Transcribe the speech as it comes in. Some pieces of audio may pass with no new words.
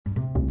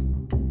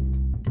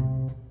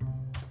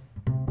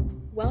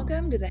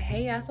Welcome to the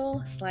Hey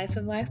Ethel Slice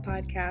of Life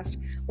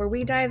podcast, where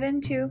we dive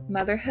into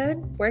motherhood,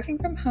 working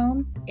from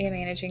home, and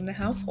managing the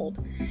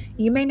household.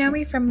 You may know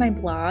me from my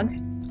blog,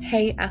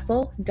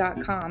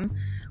 heyethel.com,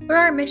 where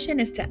our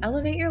mission is to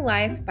elevate your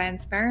life by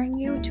inspiring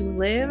you to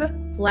live,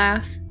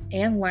 laugh,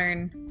 and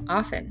learn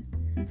often.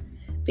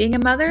 Being a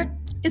mother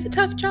is a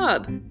tough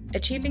job.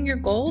 Achieving your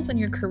goals in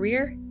your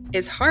career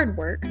is hard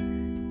work,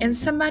 and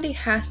somebody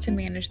has to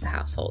manage the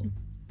household.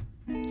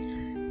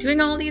 Doing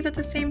all these at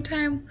the same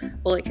time,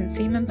 well, it can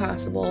seem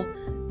impossible,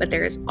 but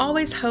there is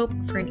always hope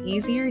for an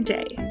easier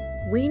day.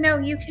 We know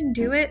you can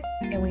do it,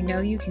 and we know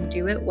you can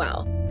do it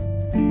well.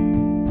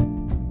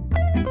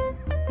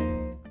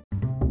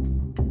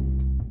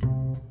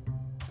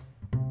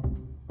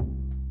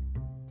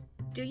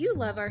 Do you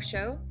love our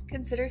show?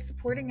 Consider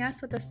supporting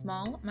us with a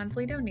small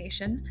monthly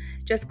donation.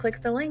 Just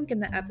click the link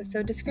in the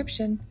episode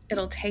description.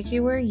 It'll take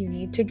you where you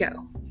need to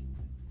go.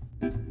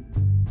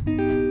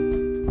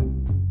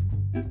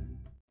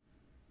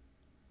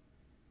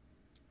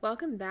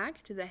 Welcome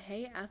back to the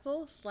Hey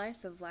Ethel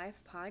Slice of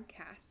Life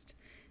podcast.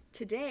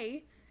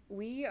 Today,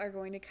 we are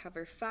going to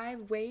cover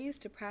 5 ways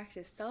to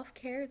practice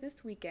self-care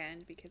this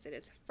weekend because it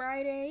is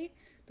Friday,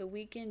 the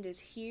weekend is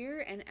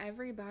here, and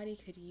everybody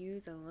could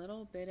use a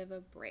little bit of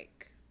a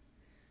break.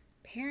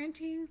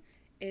 Parenting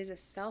is a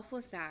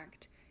selfless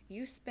act.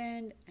 You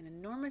spend an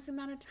enormous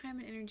amount of time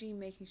and energy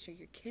making sure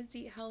your kids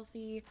eat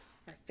healthy,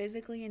 are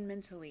physically and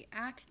mentally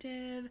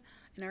active,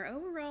 and are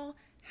overall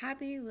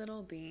happy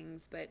little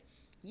beings, but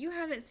you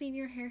haven't seen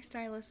your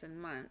hairstylist in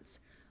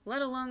months,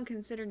 let alone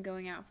considered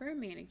going out for a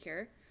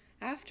manicure.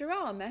 After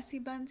all, messy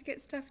buns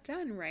get stuff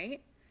done,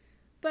 right?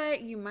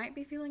 But you might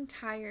be feeling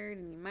tired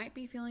and you might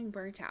be feeling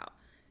burnt out.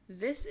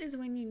 This is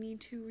when you need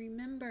to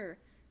remember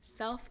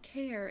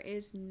self-care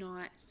is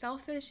not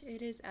selfish,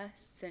 it is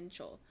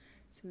essential.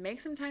 So make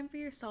some time for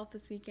yourself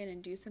this weekend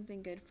and do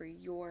something good for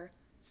your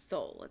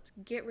soul. Let's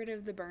get rid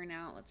of the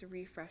burnout. Let's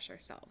refresh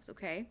ourselves,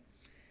 okay?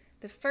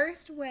 The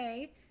first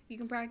way you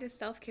can practice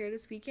self-care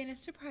this weekend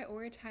is to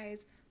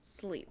prioritize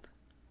sleep.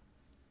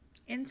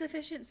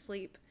 Insufficient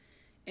sleep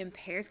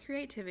impairs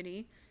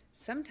creativity.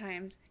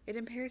 Sometimes it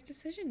impairs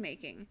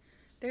decision-making.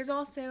 There's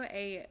also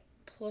a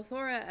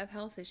plethora of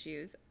health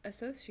issues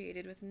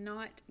associated with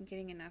not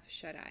getting enough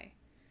shut-eye.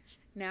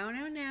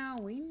 Now,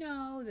 we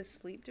know the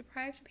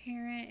sleep-deprived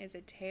parent is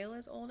a tale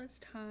as old as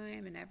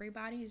time and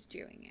everybody's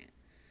doing it.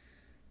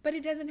 But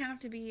it doesn't have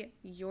to be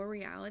your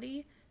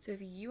reality. So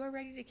if you are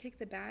ready to kick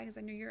the bags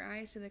under your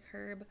eyes to the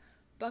curb,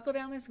 buckle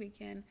down this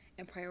weekend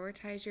and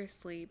prioritize your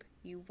sleep.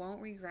 You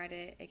won't regret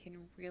it. It can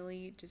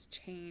really just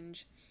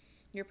change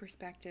your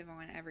perspective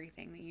on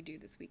everything that you do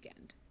this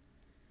weekend.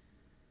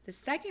 The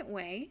second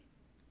way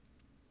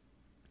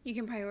you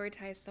can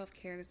prioritize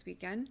self-care this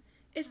weekend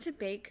is to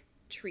bake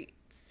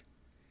treats.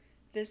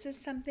 This is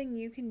something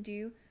you can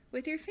do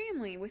with your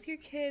family, with your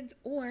kids,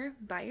 or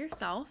by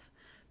yourself,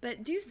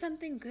 but do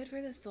something good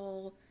for the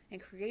soul and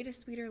create a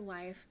sweeter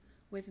life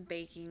with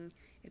baking.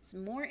 It's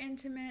more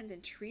intimate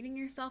than treating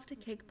yourself to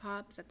cake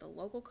pops at the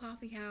local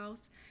coffee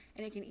house,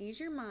 and it can ease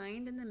your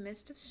mind in the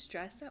midst of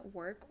stress at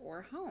work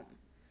or home.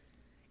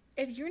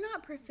 If you're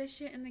not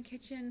proficient in the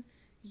kitchen,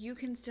 you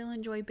can still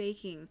enjoy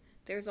baking.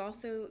 There's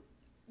also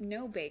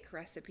no-bake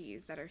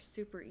recipes that are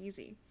super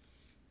easy.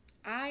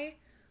 I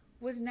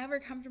was never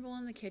comfortable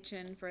in the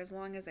kitchen for as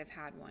long as I've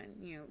had one.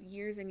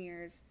 Years and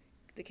years,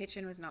 the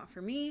kitchen was not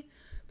for me.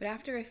 But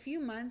after a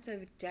few months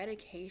of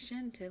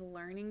dedication to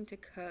learning to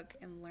cook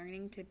and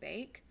learning to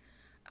bake,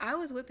 I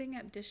was whipping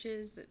up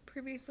dishes that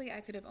previously I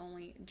could have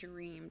only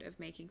dreamed of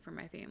making for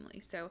my family.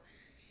 So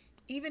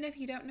even if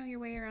you don't know your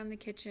way around the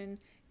kitchen,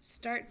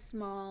 start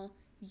small.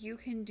 You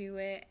can do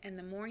it. And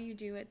the more you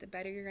do it, the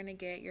better you're going to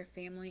get. Your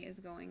family is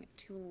going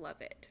to love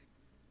it.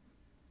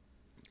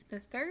 The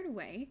third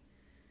way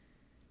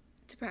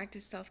to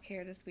practice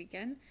self-care this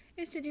weekend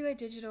is to do a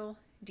digital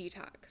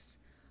detox.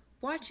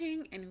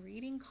 Watching and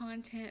reading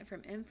content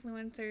from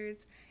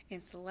influencers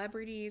and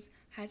celebrities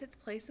has its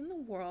place in the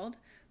world,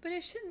 but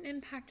it shouldn't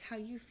impact how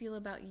you feel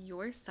about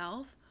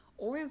yourself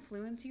or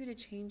influence you to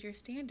change your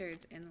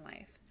standards in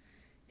life.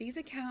 These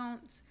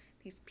accounts,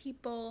 these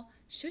people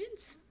should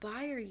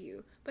inspire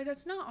you, but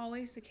that's not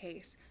always the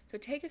case. So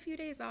take a few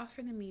days off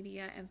from the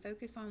media and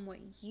focus on what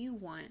you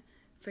want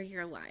for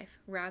your life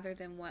rather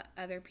than what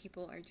other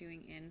people are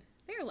doing in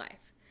their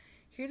life.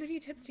 Here's a few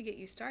tips to get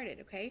you started,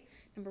 okay?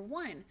 Number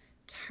 1,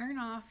 turn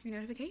off your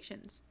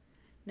notifications.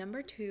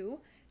 Number 2,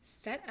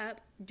 set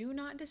up do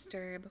not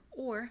disturb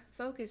or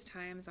focus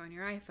times on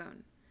your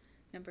iPhone.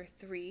 Number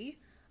 3,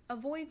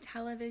 avoid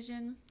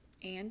television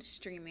and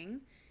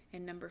streaming.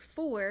 And number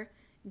 4,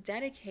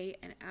 dedicate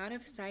an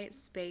out-of-sight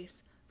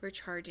space for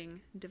charging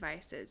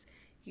devices.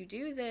 You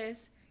do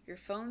this, your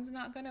phone's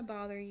not going to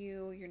bother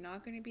you. You're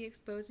not going to be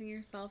exposing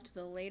yourself to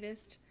the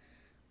latest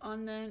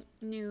on the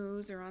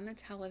news or on the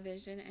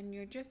television, and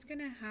you're just going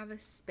to have a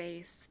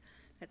space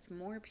that's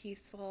more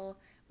peaceful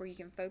where you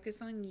can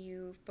focus on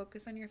you,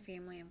 focus on your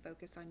family, and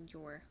focus on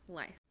your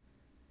life.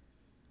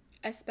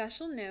 A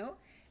special note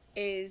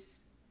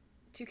is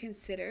to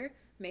consider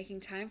making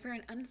time for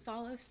an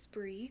unfollow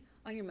spree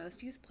on your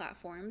most used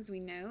platforms. We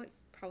know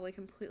it's probably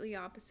completely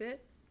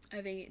opposite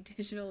of a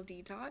digital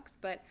detox,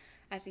 but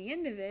at the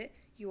end of it,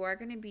 you are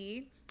going to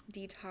be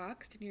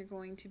detoxed and you're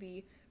going to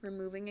be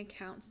removing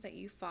accounts that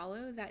you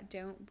follow that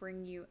don't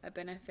bring you a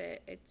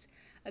benefit. It's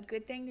a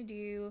good thing to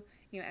do,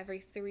 every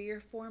 3 or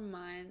 4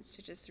 months,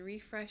 to just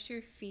refresh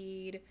your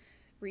feed,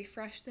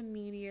 refresh the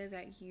media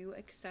that you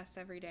access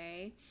every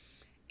day,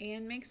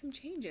 and make some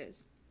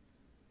changes.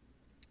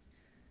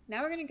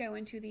 Now we're going to go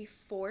into the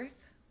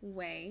 4th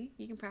way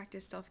you can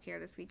practice self-care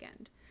this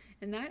weekend,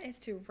 and that is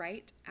to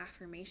write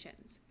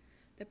affirmations.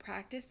 The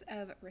practice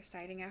of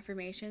reciting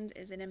affirmations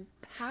is an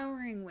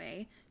empowering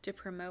way to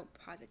promote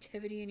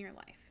positivity in your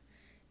life.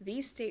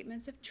 These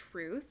statements of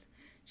truth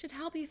should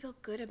help you feel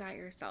good about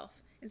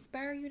yourself,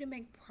 inspire you to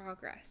make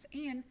progress,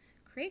 and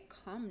create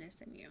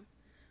calmness in you.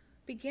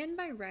 Begin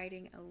by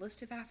writing a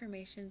list of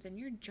affirmations in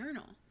your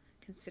journal.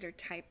 Consider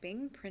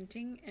typing,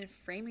 printing, and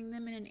framing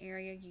them in an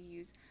area you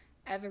use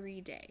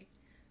every day.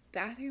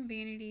 Bathroom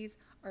vanities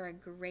are a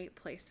great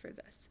place for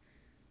this.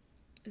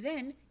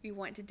 Then you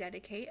want to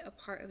dedicate a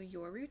part of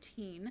your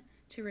routine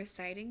to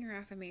reciting your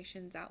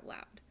affirmations out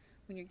loud.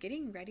 When you're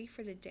getting ready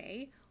for the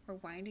day or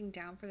winding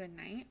down for the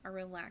night are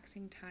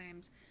relaxing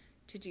times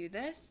to do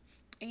this,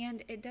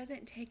 and it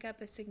doesn't take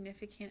up a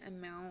significant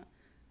amount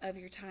of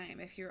your time.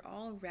 If you're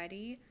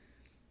already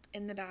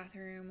in the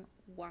bathroom,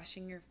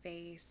 washing your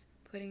face,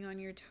 putting on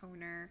your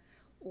toner,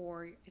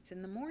 or it's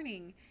in the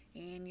morning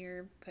and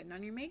you're putting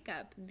on your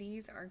makeup,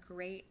 these are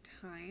great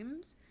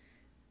times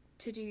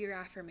to do your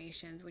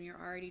affirmations when you're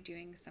already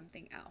doing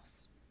something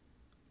else.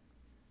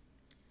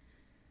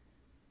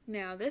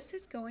 Now, this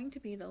is going to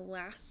be the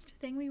last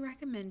thing we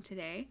recommend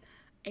today,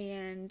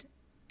 and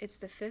it's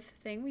the 5th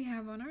thing we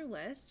have on our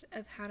list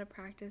of how to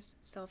practice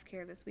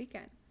self-care this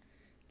weekend.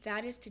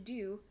 That is to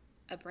do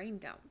a brain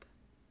dump.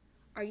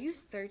 Are you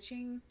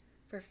searching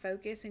for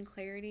focus and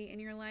clarity in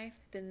your life?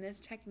 Then this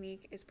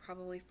technique is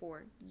probably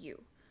for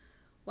you.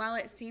 While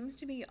it seems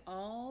to be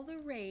all the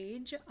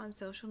rage on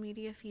social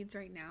media feeds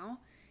right now,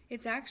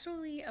 it's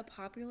actually a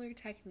popular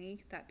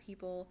technique that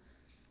people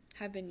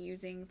have been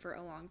using for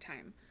a long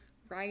time.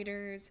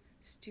 Writers,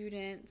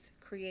 students,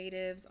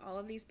 creatives, all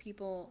of these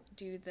people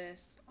do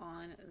this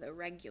on the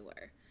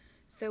regular.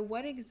 So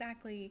what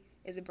exactly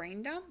is a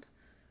brain dump?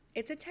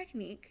 It's a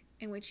technique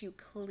in which you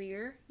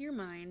clear your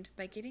mind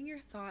by getting your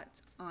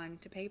thoughts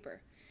onto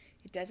paper.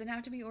 It doesn't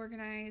have to be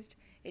organized.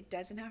 It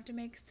doesn't have to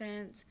make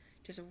sense.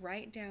 Just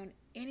write down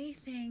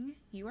anything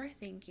you are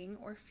thinking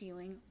or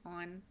feeling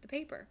on the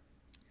paper,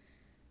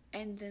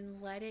 and then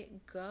let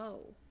it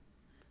go.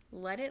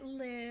 Let it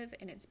live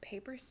in its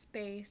paper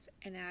space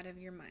and out of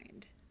your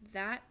mind.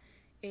 That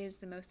is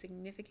the most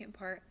significant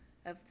part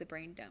of the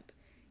brain dump.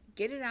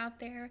 Get it out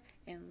there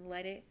and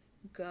let it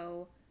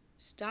go.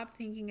 Stop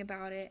thinking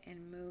about it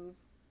and move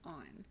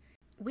on.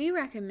 We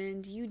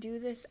recommend you do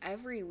this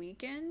every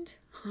weekend,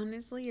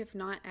 honestly, if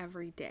not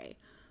every day.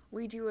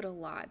 We do it a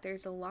lot.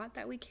 There's a lot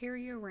that we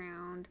carry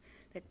around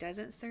that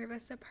doesn't serve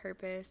us a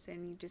purpose,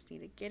 and you just need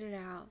to get it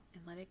out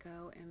and let it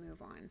go and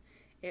move on.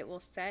 It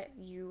will set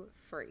you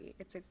free.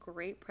 It's a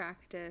great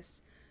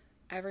practice.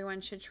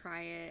 Everyone should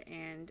try it,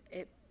 and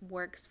it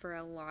works for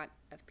a lot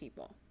of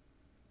people.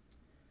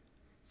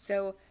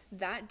 So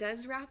that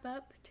does wrap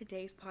up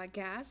today's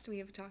podcast. We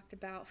have talked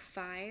about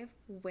 5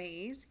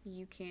 ways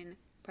you can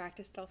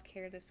practice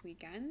self-care this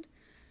weekend.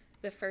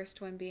 The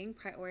first one being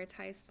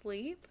prioritize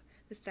sleep.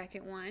 The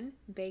second one,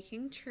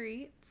 baking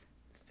treats.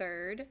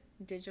 3rd,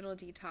 digital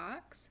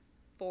detox.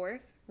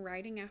 4th,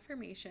 writing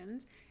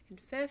affirmations.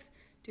 And 5th,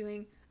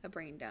 doing a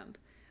brain dump.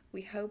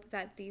 We hope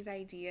that these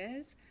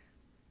ideas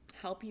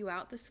help you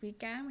out this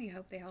weekend. We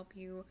hope they help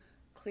you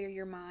clear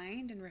your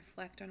mind and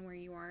reflect on where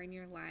you are in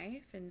your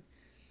life, and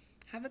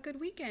have a good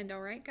weekend.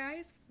 All right,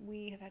 guys,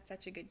 we have had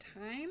such a good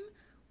time.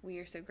 We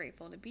are so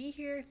grateful to be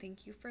here.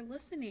 Thank you for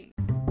listening.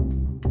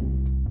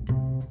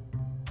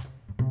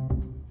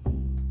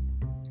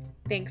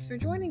 Thanks for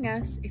joining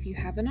us. If you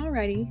haven't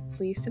already,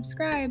 please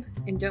subscribe,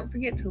 and don't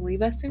forget to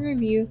leave us a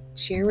review.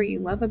 Share what you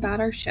love about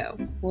our show.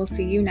 We'll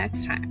see you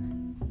next time.